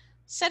then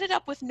set it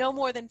up with no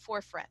more than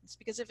 4 friends,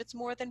 because if it's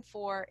more than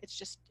 4, it's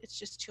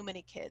just too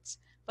many kids.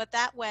 But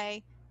that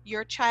way,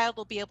 your child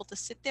will be able to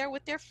sit there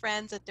with their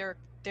friends at their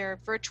their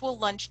virtual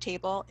lunch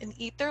table and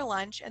eat their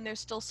lunch, and they're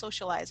still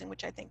socializing,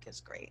 which I think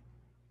is great.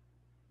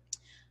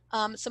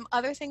 Some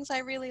other things I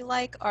really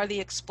like are the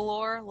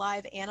Explore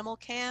live animal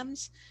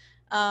cams.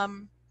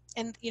 Um,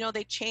 and you know,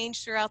 they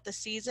change throughout the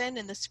season.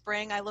 In the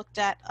spring, I looked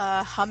at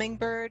a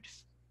hummingbird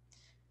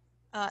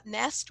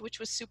nest, which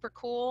was super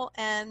cool.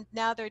 And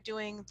now they're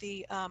doing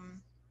the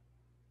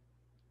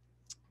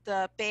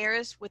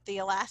bears with the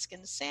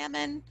Alaskan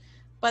salmon,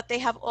 but they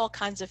have all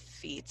kinds of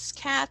feeds: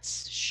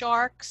 cats,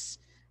 sharks,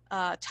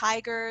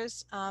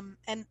 tigers,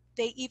 and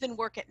they even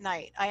work at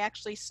night. I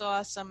actually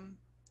saw some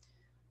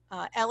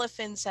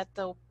elephants at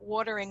the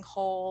watering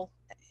hole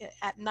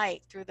at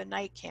night through the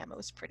night cam. It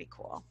was pretty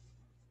cool.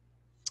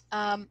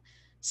 Um,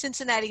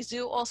 Cincinnati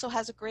Zoo also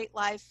has a great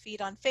live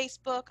feed on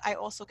Facebook. I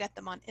also get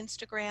them on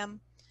Instagram.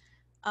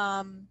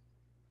 Um,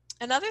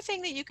 Another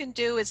thing that you can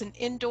do is an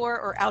indoor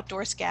or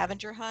outdoor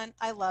scavenger hunt.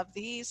 I love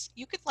these.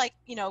 You could, like,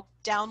 you know,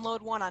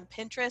 download one on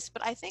Pinterest,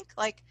 but I think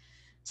like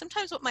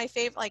sometimes what my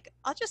favorite, like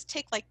I'll just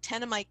take like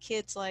 10 of my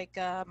kids like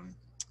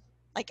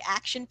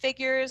action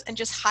figures and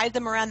just hide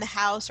them around the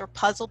house, or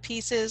puzzle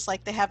pieces.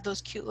 Like they have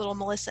those cute little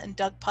Melissa and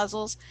Doug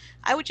puzzles.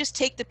 I would just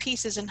take the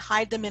pieces and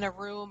hide them in a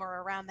room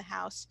or around the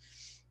house.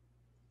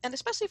 And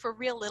especially for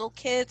real little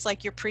kids,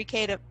 like your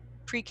pre-K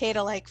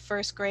to like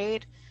first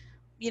grade,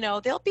 you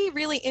know, they'll be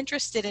really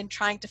interested in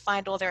trying to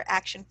find all their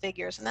action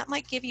figures, and that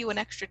might give you an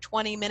extra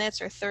 20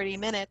 minutes or 30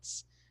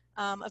 minutes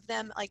of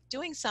them like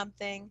doing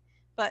something,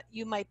 but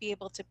you might be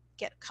able to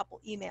get a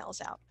couple emails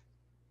out.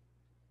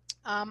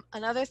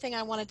 Another thing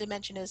I wanted to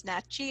mention is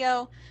Nat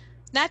Geo.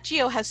 Nat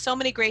Geo has so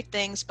many great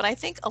things, but I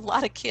think a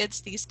lot of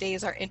kids these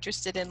days are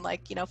interested in,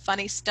 like, you know,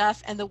 funny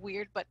stuff, and the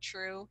weird but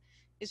true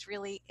is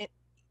really,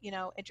 you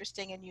know,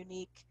 interesting and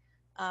unique.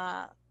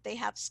 They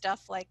have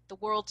stuff like the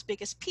world's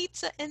biggest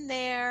pizza in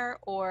there,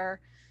 or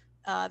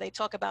they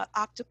talk about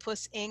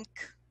Octopus Inc.,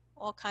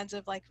 all kinds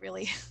of like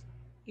really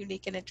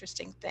unique and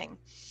interesting thing.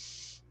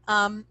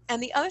 And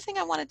the other thing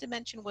I wanted to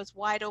mention was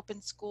Wide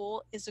Open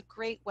School is a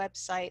great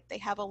website. They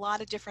have a lot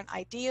of different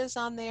ideas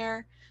on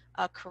there,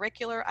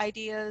 curricular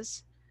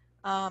ideas.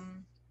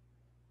 Um,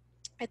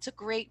 it's a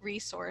great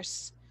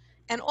resource.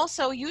 And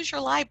also use your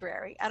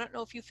library. I don't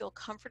know if you feel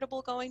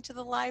comfortable going to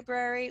the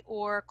library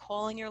or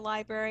calling your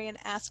library and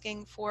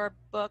asking for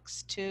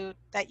books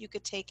that you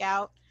could take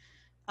out.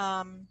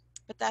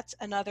 But that's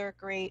another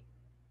great,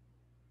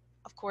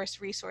 of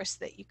course, resource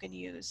that you can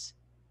use.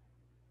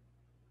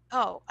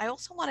 Oh, I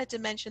also wanted to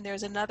mention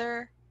there's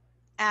another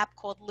app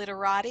called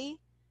Literati,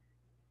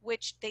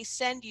 which they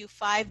send you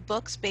 5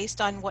 books based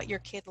on what your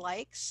kid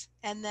likes,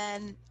 and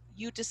then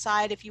you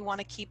decide if you want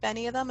to keep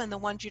any of them, and the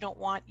ones you don't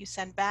want you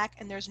send back,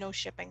 and there's no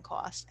shipping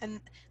cost.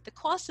 And the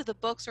cost of the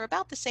books are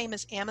about the same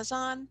as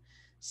Amazon,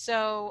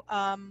 so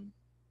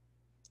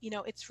you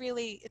know,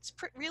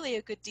 really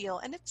a good deal,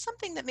 and it's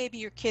something that maybe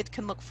your kid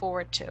can look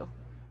forward to.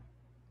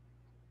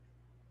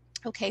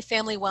 Okay,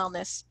 family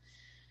wellness.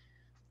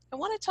 I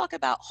want to talk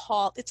about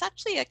HALT. It's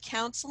actually a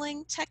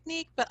counseling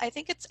technique, but I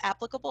think it's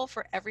applicable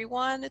for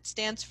everyone. It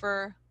stands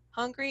for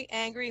hungry,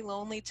 angry,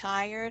 lonely,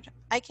 tired.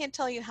 I can't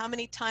tell you how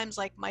many times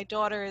like my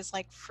daughter is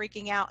like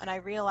freaking out and I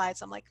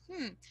realize, I'm like,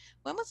 when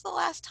was the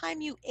last time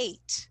you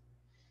ate?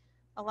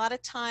 A lot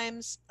of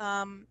times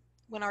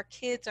when our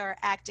kids are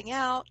acting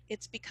out,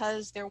 it's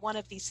because they're one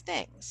of these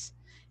things.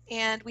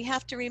 And we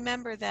have to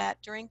remember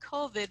that during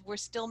COVID, we're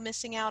still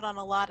missing out on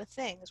a lot of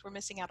things. We're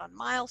missing out on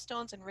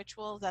milestones and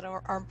rituals that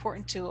are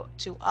important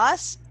to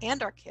us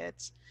and our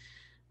kids.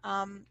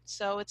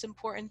 So it's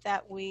important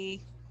that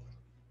we,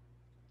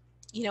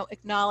 you know,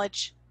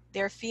 acknowledge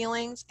their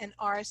feelings and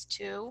ours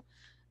too.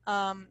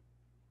 Um,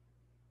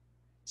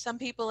 some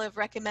people have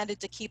recommended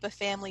to keep a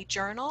family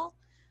journal.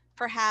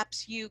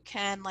 Perhaps you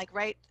can like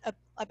write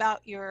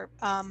about your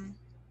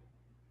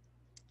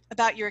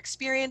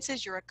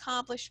experiences, your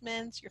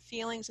accomplishments, your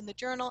feelings in the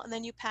journal, and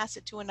then you pass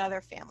it to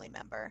another family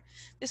member.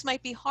 This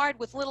might be hard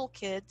with little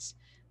kids,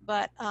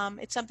 but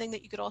it's something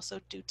that you could also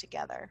do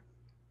together.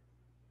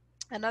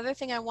 Another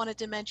thing I wanted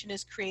to mention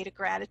is create a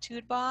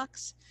gratitude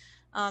box.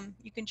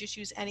 You can just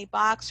use any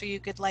box, or you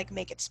could like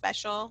make it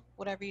special,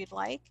 whatever you'd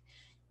like.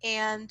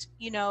 And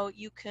you know,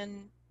 you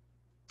can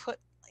put,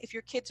 if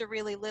your kids are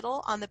really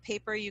little, on the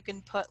paper you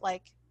can put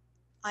like,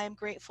 I am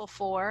grateful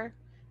for,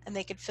 and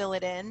they could fill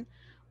it in.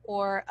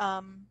 Or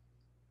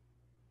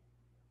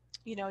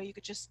you know, you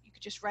could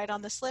just write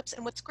on the slips.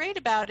 And what's great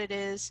about it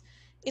is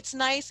it's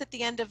nice at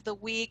the end of the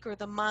week or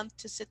the month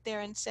to sit there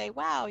and say,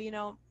 wow, you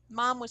know,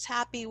 mom was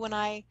happy when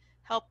I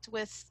helped her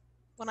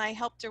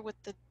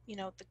with the, you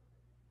know,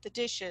 the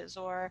dishes.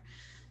 Or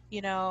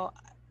you know,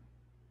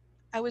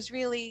 I was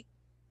really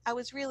I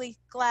was really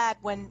glad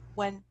when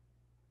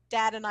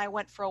dad and I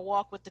went for a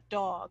walk with the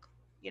dog.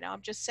 You know,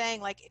 I'm just saying,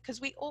 like, because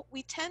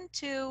we tend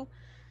to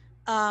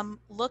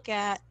look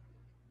at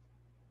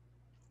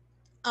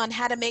on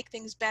how to make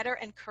things better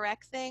and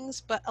correct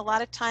things, but a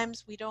lot of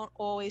times we don't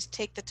always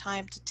take the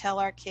time to tell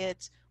our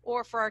kids,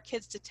 or for our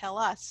kids to tell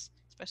us,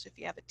 especially if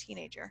you have a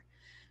teenager,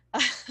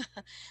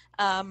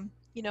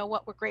 you know,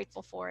 what we're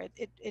grateful for.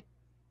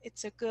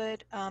 It's a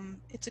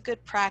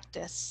good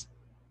practice.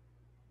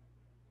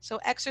 So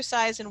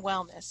exercise and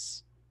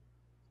wellness.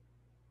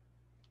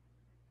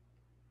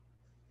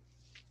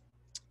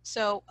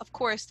 So, of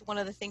course, one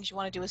of the things you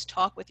want to do is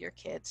talk with your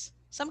kids.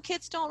 Some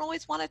kids don't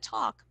always want to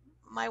talk.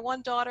 My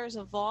one daughter is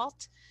a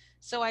vault,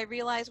 so I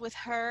realize with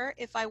her,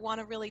 if I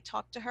want to really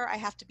talk to her, I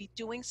have to be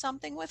doing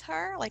something with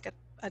her, like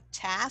a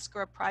task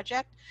or a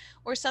project.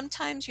 Or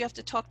sometimes you have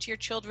to talk to your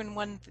children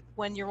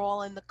when you're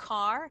all in the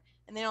car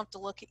and they don't have to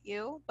look at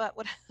you, but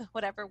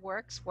whatever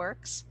works,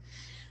 works.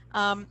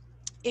 Um,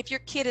 if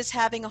your kid is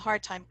having a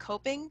hard time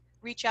coping,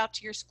 reach out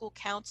to your school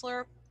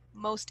counselor.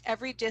 Most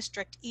every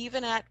district,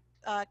 even at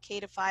K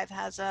to 5,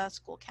 has a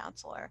school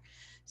counselor.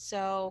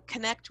 So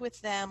connect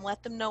with them,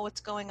 let them know what's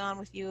going on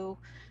with you,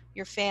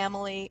 your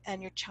family,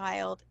 and your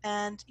child.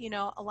 And, you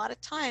know, a lot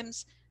of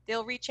times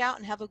they'll reach out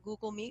and have a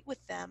Google Meet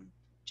with them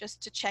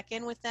just to check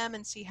in with them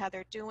and see how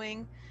they're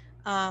doing,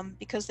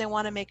 because they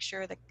want to make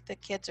sure that the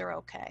kids are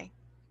okay.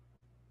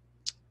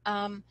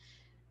 Um,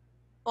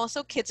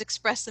 Also, kids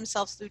express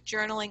themselves through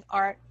journaling,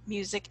 art,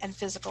 music, and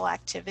physical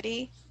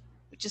activity,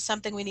 which is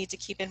something we need to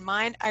keep in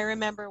mind. I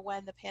remember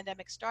when the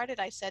pandemic started,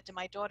 I said to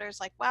my daughters,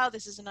 like, wow,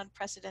 this is an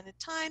unprecedented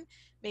time.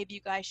 Maybe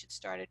you guys should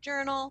start a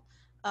journal.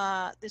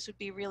 This would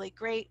be really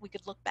great. We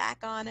could look back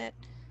on it.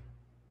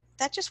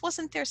 That just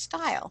wasn't their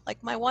style.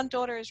 Like, my one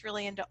daughter is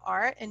really into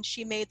art, and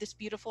she made this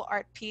beautiful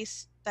art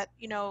piece that,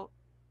 you know,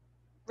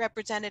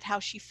 represented how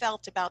she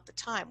felt about the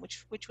time,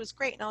 which was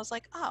great. And I was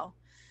like, oh,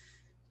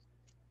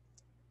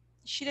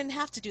 she didn't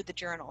have to do the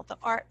journal. The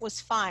art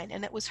was fine,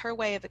 and it was her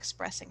way of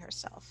expressing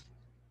herself.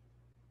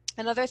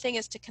 Another thing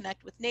is to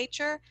connect with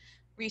nature.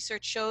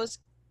 Research shows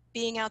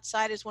being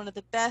outside is one of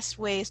the best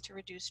ways to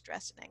reduce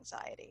stress and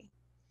anxiety.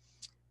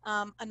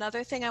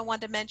 Another thing I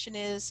wanted to mention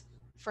is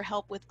for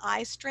help with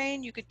eye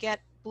strain, you could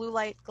get blue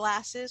light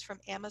glasses from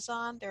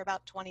Amazon. They're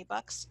about 20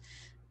 bucks.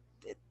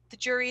 The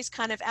jury's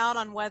kind of out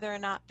on whether or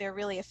not they're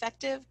really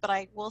effective, but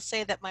I will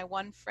say that my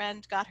one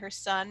friend got her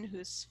son,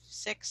 who's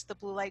 6, the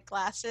blue light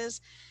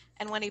glasses,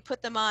 and when he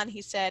put them on,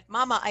 he said,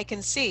 "Mama, I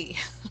can see."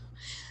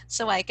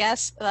 So I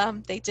guess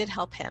they did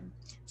help him.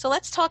 So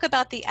let's talk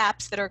about the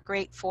apps that are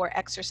great for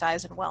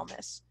exercise and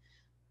wellness.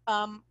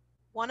 Um,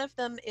 One of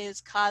them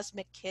is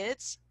Cosmic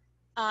Kids.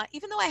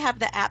 Even though I have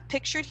the app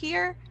pictured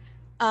here,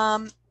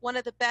 one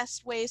of the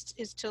best ways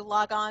is to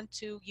log on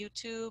to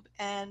YouTube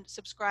and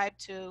subscribe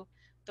to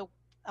the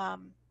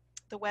um,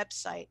 the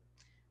website.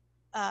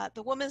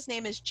 The woman's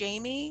name is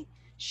Jamie.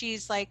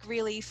 She's like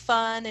really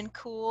fun and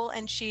cool,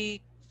 and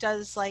she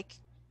does like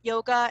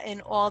yoga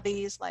in all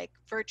these like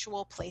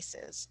virtual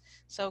places.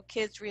 So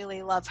kids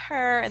really love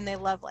her, and they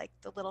love like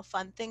the little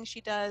fun things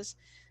she does.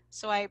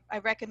 So I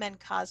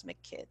recommend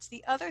Cosmic Kids.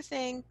 The other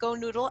thing, Go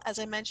Noodle, as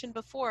I mentioned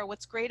before,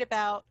 what's great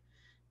about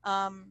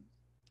um,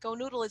 Go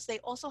Noodle is they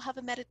also have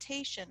a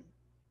meditation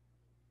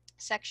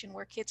section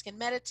where kids can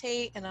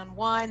meditate and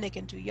unwind. They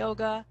can do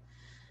yoga.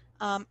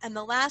 And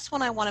the last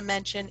one I want to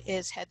mention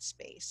is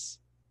Headspace.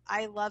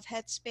 I love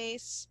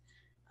Headspace.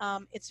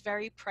 It's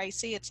very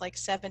pricey. It's like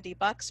 70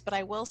 bucks, but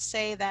I will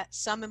say that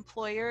some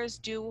employers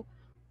do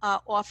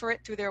offer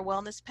it through their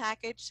wellness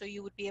package, so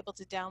you would be able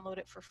to download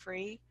it for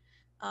free.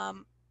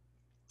 Um,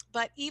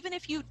 but even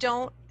if you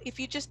don't, if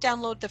you just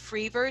download the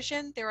free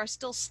version, there are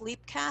still sleep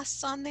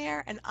casts on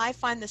there, and I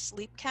find the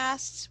sleep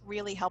casts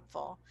really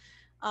helpful.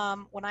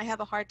 When I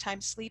have a hard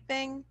time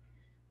sleeping,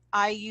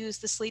 I use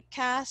the sleep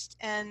cast,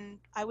 and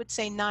I would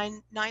say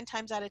nine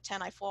times out of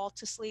 10, I fall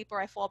to sleep, or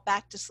I fall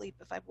back to sleep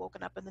if I've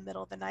woken up in the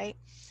middle of the night.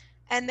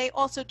 And they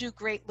also do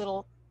great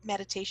little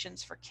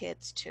meditations for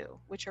kids too,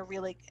 which are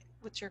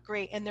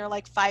great. And they're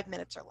like 5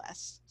 minutes or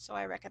less. So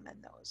I recommend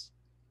those.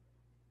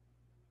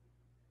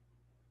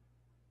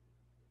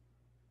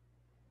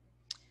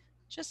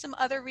 Just some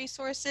other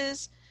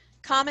resources.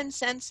 Common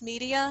Sense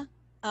Media.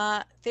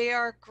 They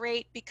are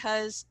great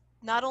because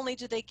not only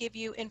do they give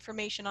you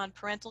information on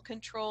parental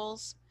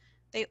controls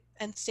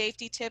and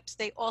safety tips,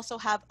 they also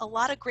have a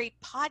lot of great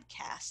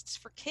podcasts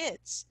for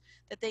kids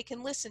that they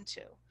can listen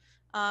to.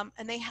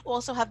 And they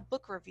also have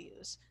book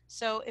reviews.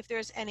 So if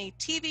there's any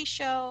TV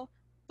show,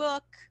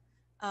 book,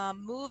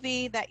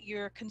 movie that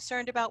you're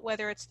concerned about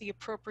whether it's the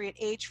appropriate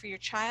age for your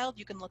child,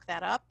 you can look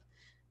that up.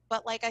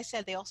 But like I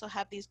said, they also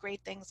have these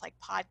great things like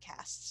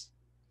podcasts.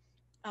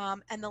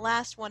 And the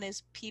last one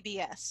is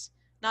PBS,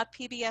 not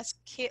PBS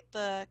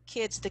the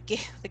kids, the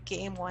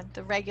game one,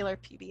 the regular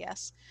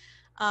PBS.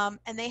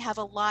 And they have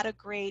a lot of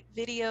great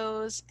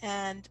videos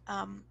and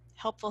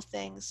helpful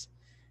things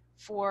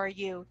for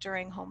you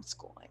during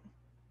homeschooling.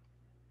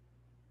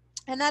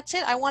 And that's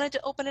it. I wanted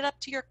to open it up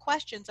to your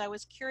questions. I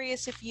was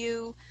curious if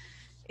you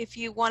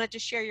wanted to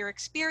share your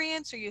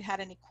experience or you had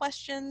any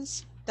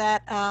questions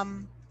that